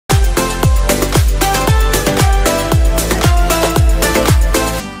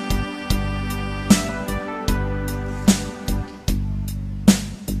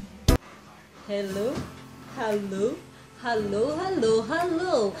Hello, hello, hello, hello,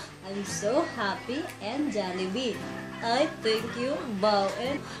 hello. I'm so happy and Jollibee. I thank you, bow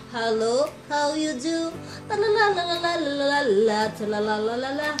and hello, how you do?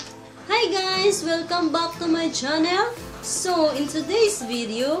 Talalalalalalalala. Hi guys, welcome back to my channel. So, in today's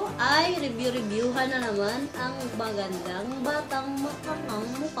video, ay reviewhan na naman ang magandang batang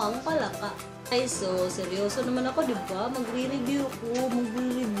mukhang palaka. Ay, so, seryoso naman ako, di ba? Magre-review ako,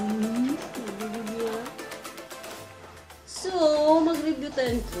 magre-review. So, mag-review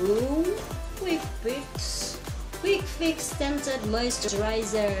tayo ng Quick Fix Tinted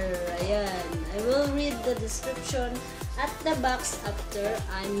Moisturizer. Ayan. I will read the description at the box after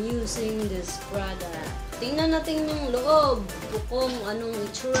I'm using this product. Tingnan natin yung loob kung anong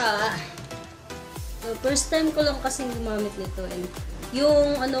itsura. So, first time ko lang kasing gumamit nito. And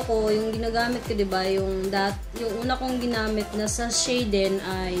yung ano ko, yung ginagamit ko, diba? Yung una kong ginamit na sa shade din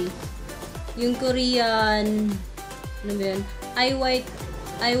ay yung Korean, ano ba yun? I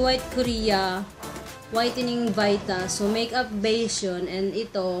White Korea Whitening Vita. So, makeup base yun. And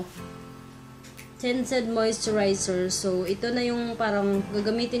ito, Tinted Moisturizer. So, ito na yung parang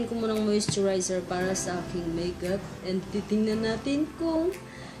gagamitin ko munang moisturizer para sa aking makeup. And titingnan natin kung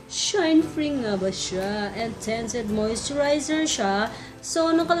shine-free nga ba siya. And Tinted Moisturizer siya. So,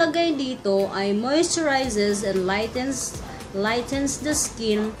 nakalagay dito ay moisturizes and lightens the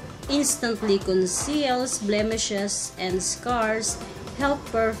skin, instantly conceals blemishes and scars,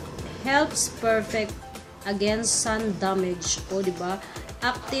 helps perfect against sun damage. O, diba?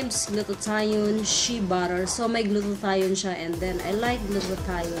 Actives glutathione shea butter. So, may glutathione siya. And then, I like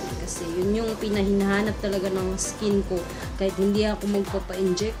glutathione kasi yun yung pinahinahanap talaga ng skin ko. Kahit hindi ako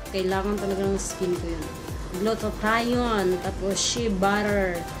magpapa-inject, kailangan talaga ng skin ko yun. Glutathione, tapos shea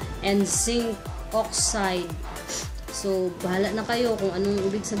butter, and zinc oxide. So, bahala na kayo kung anong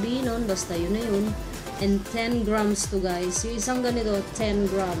ibig sabihin nun. Basta yun na yun. And 10 grams to guys. Yung isang ganito,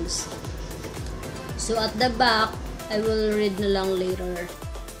 10 grams. So, at the back, I will read na lang later.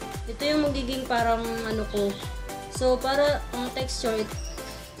 Ito yung magiging parang ano ko. So, para ang texture,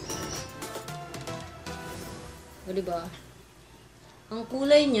 o diba? Ang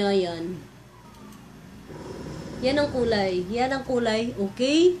kulay niya, yan. Yan ang kulay. Yan ang kulay.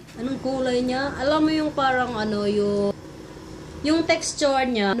 Okay? Anong kulay niya? Alam mo yung parang ano, yung texture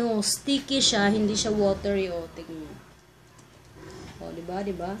niya, no, sticky siya, hindi siya watery. O, tingnan. O, diba?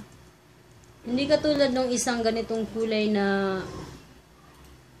 Diba? Hindi katulad ng isang ganitong kulay na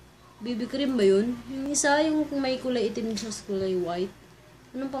BB cream ba yun? Yung isa, yung may kulay itim siya sa kulay white.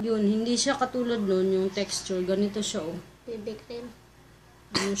 Ano pa yun? Hindi siya katulad nun, yung texture. Ganito siya, oh. BB cream.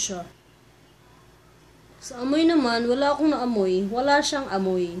 Ano siya? Sa amoy naman, wala akong naamoy. Wala siyang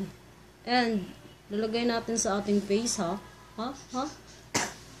amoy. And, lalagay natin sa ating face, ha? Ha?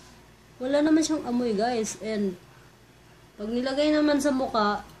 Wala naman siyang amoy, guys. And, pag nilagay naman sa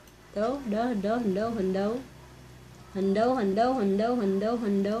mukha, handaw.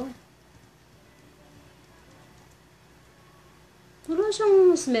 Wala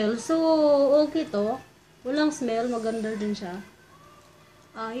siyang smell. So, okay to. Walang smell. Maganda din siya.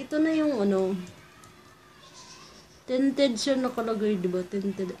 Ito na yung ano. Tinted siya nakalagay, diba?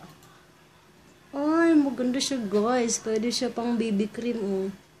 Tinted. Ay, maganda siya, guys. Pwede siya pang BB cream,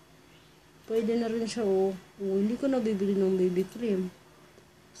 oh. Pwede na rin siya, oh. Hindi ko na bibili ng BB cream.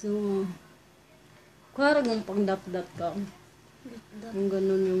 So, karagang pang dot-dot ka. Yung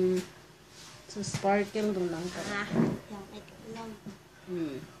ganun yung sa sparkle doon lang ka.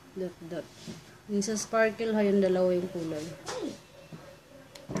 Dot-dot. Yung sa sparkle, yung dalawa yung kulay.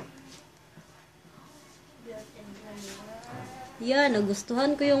 Yan,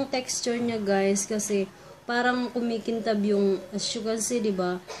 nagustuhan ko yung texture niya, guys, kasi parang kumikintab yung, as you can see,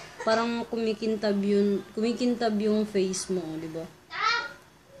 diba? Parang kumikintab yung face mo, diba?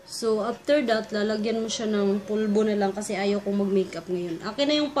 So, after that, lalagyan mo siya ng pulbo na lang kasi ayaw kong mag-makeup ngayon. Akin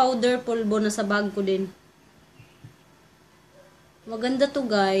na yung powder pulbo na sa bag ko din. Maganda to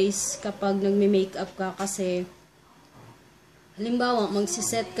guys kapag nagme-makeup ka kasi halimbawa,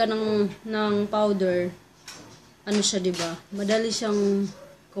 magsiset ka ng powder. Ano siya, diba? Madali siyang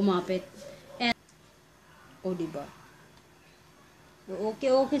kumapit. And, diba? So,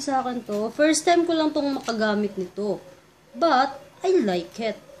 okay sa akin to. First time ko lang tong makagamit nito. But, I like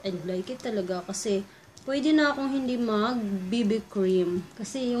it. I like it talaga kasi pwede na akong hindi mag-BB cream.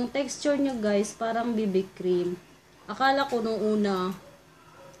 Kasi yung texture niya guys, parang BB cream. Akala ko nung una,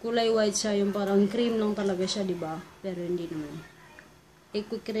 kulay white siya, yung parang cream lang talaga siya, diba? Pero hindi naman.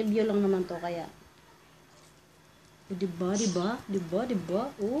 Quick review lang naman to kaya. Diba?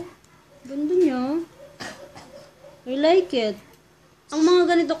 Oh, ganda niya. I like it. Ang mga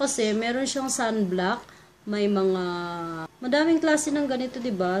ganito kasi, meron siyang sunblock, may mga madaming klase ng ganito,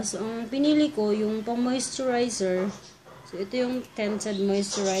 'di ba? So ang pinili ko yung pang moisturizer. So ito yung Tinted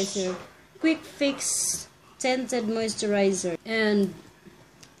moisturizer, quick fix Tinted moisturizer, and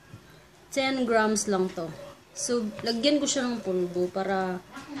 10 grams lang to. So lagyan ko siya ng pulbo para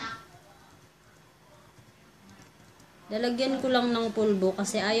lalagyan ko lang ng pulbo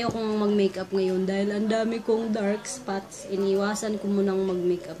kasi ayaw kong mag-makeup ngayon dahil ang dami kong dark spots. Iniwasan ko munang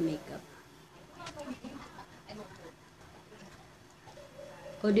mag-makeup.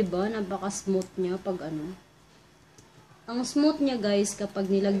 O diba, napaka-smooth niya pag ano. Ang smooth niya guys kapag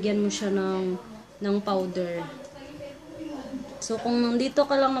nilagyan mo siya ng powder. So kung nandito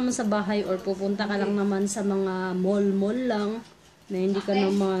ka lang naman sa bahay or pupunta ka lang naman sa mga mall lang, na hindi ka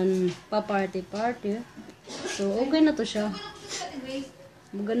naman pa-party. So okay na to siya.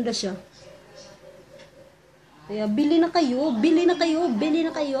 Maganda siya. Kaya bili na kayo.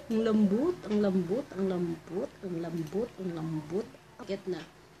 Ang lambot. Get na.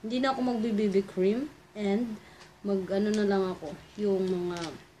 Hindi na ako magbe-BB cream and mag-ano na lang ako, yung mga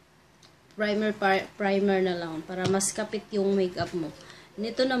primer na lang para mas kapit yung makeup mo.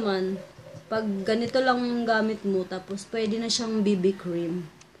 Nito naman, pag ganito lang yung gamit mo, tapos pwede na siyang BB cream.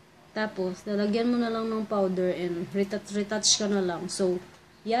 Tapos, lalagyan mo na lang ng powder and retouch ka na lang. So,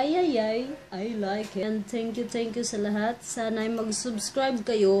 yay, I like it. And thank you sa lahat. Sana ay mag-subscribe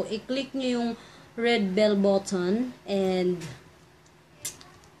kayo. I-click nyo yung red bell button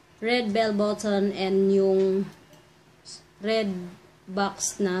and yung red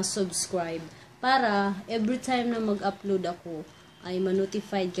box na subscribe para every time na mag-upload ako ay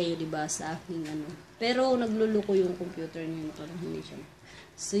ma-notified kayo, diba, sa aking ano. Pero nagluluko yung computer niyo, parang hindi siya.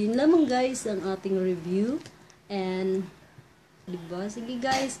 So yun lamang guys ang ating review and diba, sige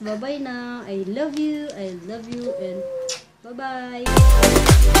guys, bye bye na. I love you and bye bye.